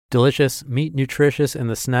Delicious, meat nutritious, and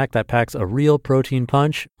the snack that packs a real protein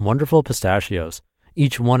punch, Wonderful Pistachios.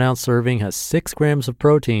 Each 1 ounce serving has 6 grams of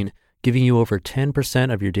protein, giving you over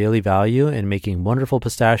 10% of your daily value and making Wonderful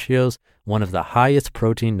Pistachios one of the highest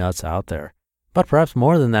protein nuts out there. But perhaps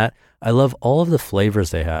more than that, I love all of the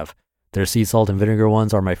flavors they have. Their sea salt and vinegar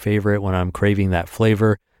ones are my favorite when I'm craving that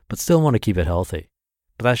flavor, but still want to keep it healthy.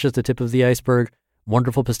 But that's just the tip of the iceberg.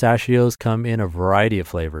 Wonderful Pistachios come in a variety of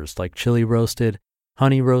flavors like chili roasted,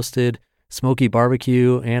 honey roasted, smoky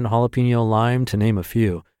barbecue, and jalapeno lime, to name a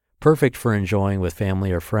few. Perfect for enjoying with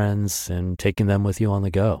family or friends and taking them with you on the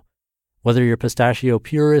go. Whether you're a pistachio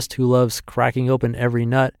purist who loves cracking open every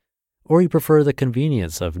nut, or you prefer the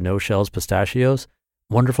convenience of no-shells pistachios,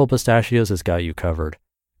 Wonderful Pistachios has got you covered.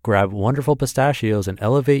 Grab Wonderful Pistachios and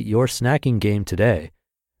elevate your snacking game today.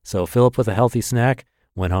 So fill up with a healthy snack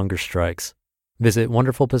when hunger strikes. Visit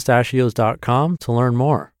wonderfulpistachios.com to learn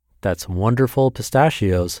more. That's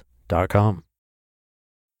wonderfulpistachios.com.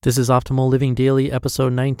 This is Optimal Living Daily,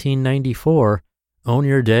 episode 1994. Own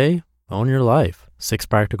your day, own your life. 6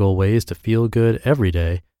 practical ways to feel good every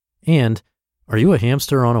day. And are you a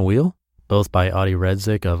hamster on a wheel? Both by Adi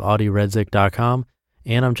Redzic of adiredzic.com.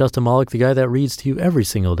 And I'm Justin Malik, the guy that reads to you every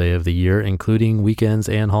single day of the year, including weekends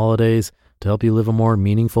and holidays, to help you live a more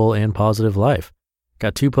meaningful and positive life.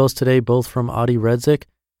 Got 2 posts today, both from Adi Redzic.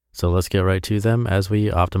 So let's get right to them as we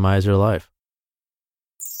optimize your life.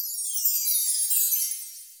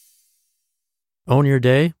 Own your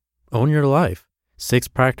day, own your life. 6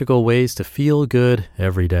 practical ways to feel good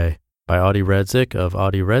every day by Adi Redzic of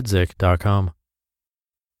adiredzic.com.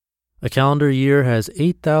 A calendar year has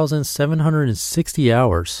 8,760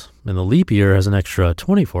 hours, and the leap year has an extra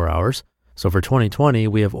 24 hours. So for 2020,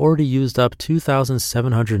 we have already used up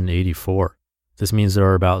 2,784. This means there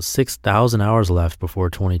are about 6,000 hours left before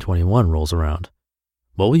 2021 rolls around.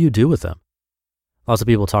 What will you do with them? Lots of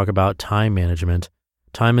people talk about time management.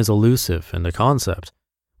 Time is elusive in the concept.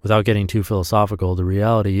 Without getting too philosophical, the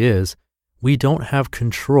reality is we don't have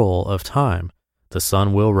control of time. The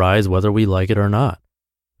sun will rise whether we like it or not.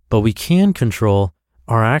 But we can control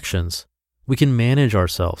our actions. We can manage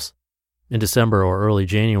ourselves. In December or early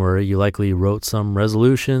January, you likely wrote some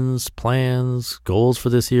resolutions, plans, goals for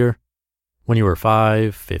this year. When you were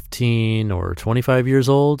 5, 15, or 25 years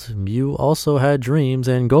old, you also had dreams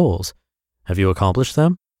and goals. Have you accomplished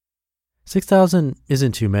them? 6,000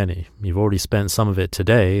 isn't too many. You've already spent some of it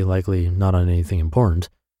today, likely not on anything important.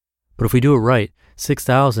 But if we do it right,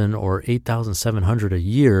 6,000 or 8,700 a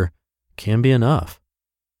year can be enough.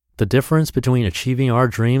 The difference between achieving our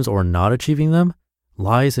dreams or not achieving them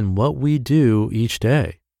lies in what we do each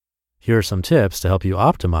day. Here are some tips to help you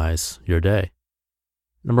optimize your day.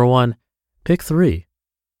 Number 1, pick 3.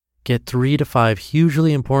 Get 3 to 5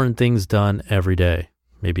 hugely important things done every day.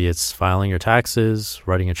 Maybe it's filing your taxes,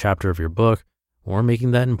 writing a chapter of your book, or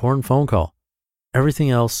making that important phone call.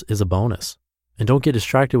 Everything else is a bonus. And don't get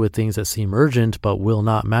distracted with things that seem urgent but will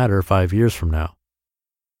not matter 5 years from now.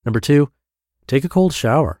 Number 2, take a cold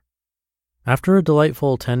shower. After a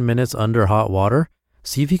delightful 10 minutes under hot water,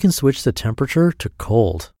 see if you can switch the temperature to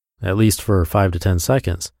cold, at least for 5 to 10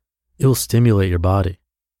 seconds. It will stimulate your body.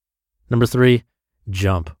 Number 3,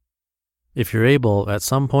 jump. If you're able, at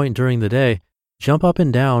some point during the day, jump up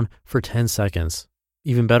and down for 10 seconds.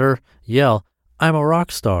 Even better, yell, "I'm a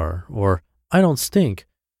rock star," or "I don't stink."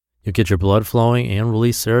 You'll get your blood flowing and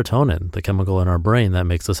release serotonin, the chemical in our brain that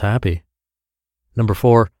makes us happy. Number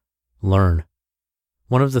 4, learn.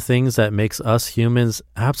 One of the things that makes us humans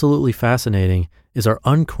absolutely fascinating is our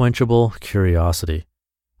unquenchable curiosity.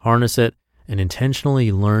 Harness it and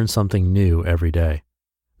intentionally learn something new every day.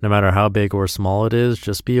 No matter how big or small it is,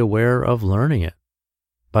 just be aware of learning it.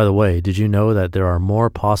 By the way, did you know that there are more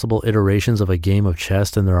possible iterations of a game of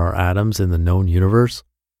chess than there are atoms in the known universe?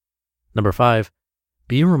 Number 5,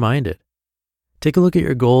 be reminded. Take a look at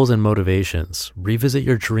your goals and motivations. Revisit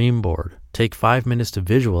your dream board. Take 5 minutes to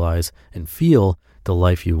visualize and feel the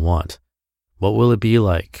life you want. What will it be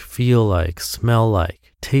like, feel like, smell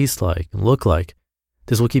like, taste like, and look like?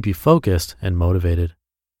 This will keep you focused and motivated.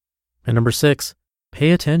 And number 6,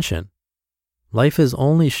 pay attention. Life is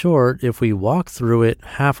only short if we walk through it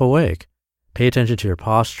half awake. Pay attention to your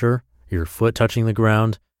posture, your foot touching the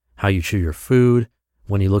ground, how you chew your food,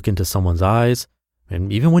 when you look into someone's eyes,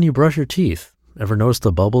 and even when you brush your teeth. Ever notice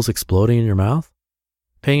the bubbles exploding in your mouth?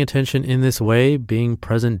 Paying attention in this way, being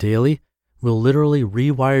present daily, will literally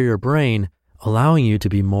rewire your brain, allowing you to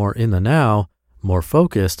be more in the now, more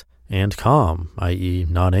focused, and calm, i.e.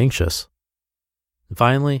 not anxious. And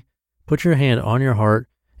finally, put your hand on your heart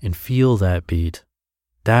and feel that beat.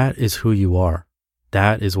 That is who you are.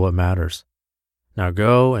 That is what matters. Now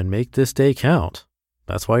go and make this day count.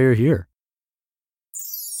 That's why you're here.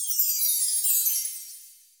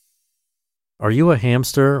 Are You a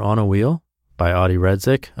Hamster on a Wheel? By Audie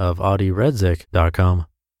Redzic of audieredzic.com.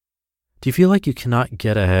 Do you feel like you cannot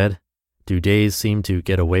get ahead? Do days seem to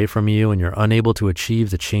get away from you and you're unable to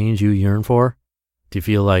achieve the change you yearn for? Do you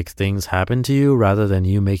feel like things happen to you rather than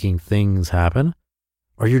you making things happen?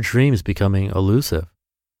 Are your dreams becoming elusive?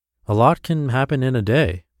 A lot can happen in a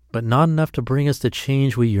day, but not enough to bring us the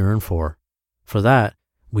change we yearn for. For that,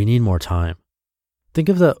 we need more time. Think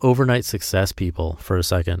of the overnight success people for a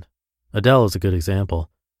second. Adele is a good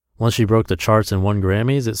example. Once she broke the charts and won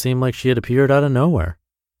Grammys, it seemed like she had appeared out of nowhere.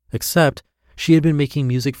 Except, she had been making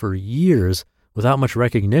music for years without much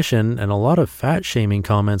recognition and a lot of fat-shaming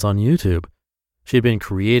comments on YouTube. She had been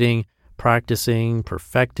creating, practicing,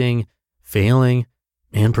 perfecting, failing,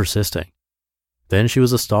 and persisting. Then she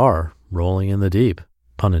was a star, rolling in the deep,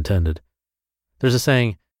 pun intended. There's a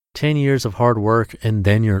saying, 10 years of hard work and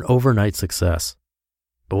then you're an overnight success.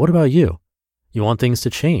 But what about you? You want things to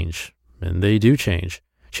change, and they do change.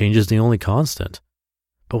 Change is the only constant.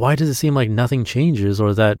 But why does it seem like nothing changes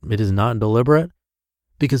or that it is not deliberate?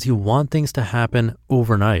 Because you want things to happen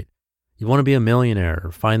overnight. You want to be a millionaire,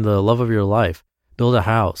 find the love of your life, build a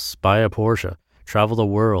house, buy a Porsche, travel the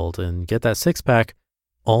world, and get that six-pack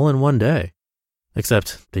all in one day.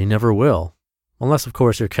 Except they never will. Unless, of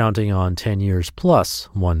course, you're counting on 10 years plus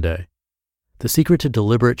one day. The secret to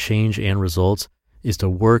deliberate change and results is to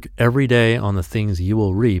work every day on the things you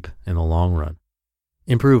will reap in the long run.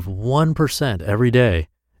 Improve 1% every day,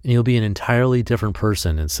 and you'll be an entirely different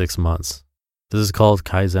person in 6 months. This is called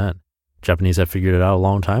Kaizen. Japanese have figured it out a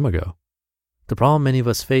long time ago. The problem many of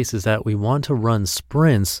us face is that we want to run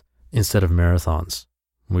sprints instead of marathons.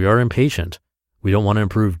 We are impatient. We don't want to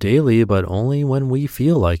improve daily, but only when we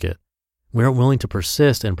feel like it. We aren't willing to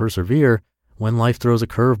persist and persevere when life throws a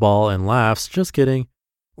curveball and laughs, just kidding,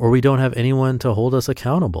 or we don't have anyone to hold us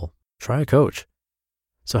accountable. Try a coach.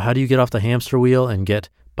 So how do you get off the hamster wheel and get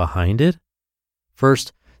behind it?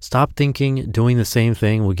 First, stop thinking doing the same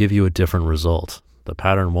thing will give you a different result. The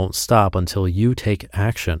pattern won't stop until you take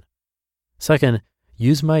action. Second,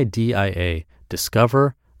 use my DIA,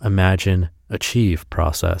 Discover, Imagine, Achieve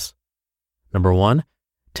process. Number 1,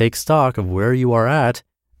 take stock of where you are at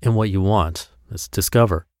and what you want. That's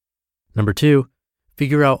discover. Number 2,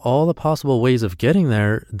 figure out all the possible ways of getting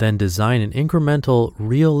there, then design an incremental,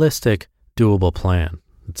 realistic, doable plan.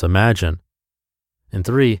 It's imagine. And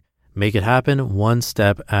 3, make it happen one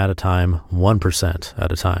step at a time, 1%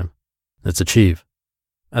 at a time. It's achieve.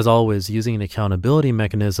 As always, using an accountability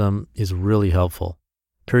mechanism is really helpful.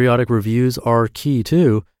 Periodic reviews are key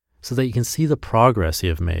too, so that you can see the progress you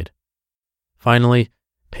have made. Finally,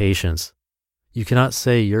 patience. You cannot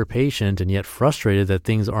say you're patient and yet frustrated that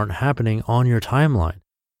things aren't happening on your timeline.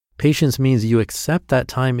 Patience means you accept that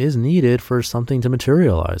time is needed for something to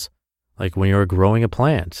materialize. Like when you're growing a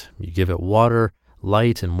plant, you give it water,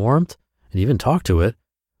 light, and warmth, and even talk to it,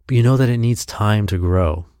 but you know that it needs time to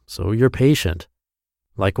grow, so you're patient.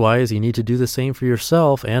 Likewise, you need to do the same for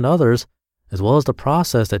yourself and others, as well as the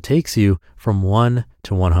process that takes you from 1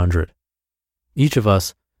 to 100. Each of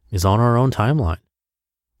us is on our own timeline.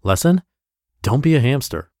 Lesson? Don't be a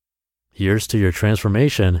hamster. Here's to your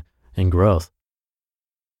transformation and growth.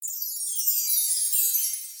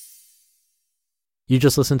 You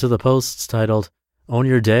just listened to the posts titled, Own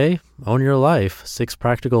Your Day, Own Your Life, 6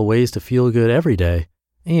 Practical Ways to Feel Good Every Day,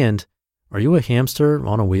 and Are You a Hamster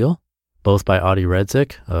on a Wheel? Both by Audie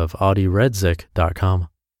Redzic of audieredzic.com.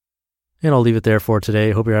 And I'll leave it there for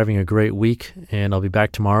today. Hope you're having a great week, and I'll be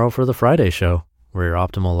back tomorrow for the Friday show, where your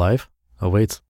optimal life awaits.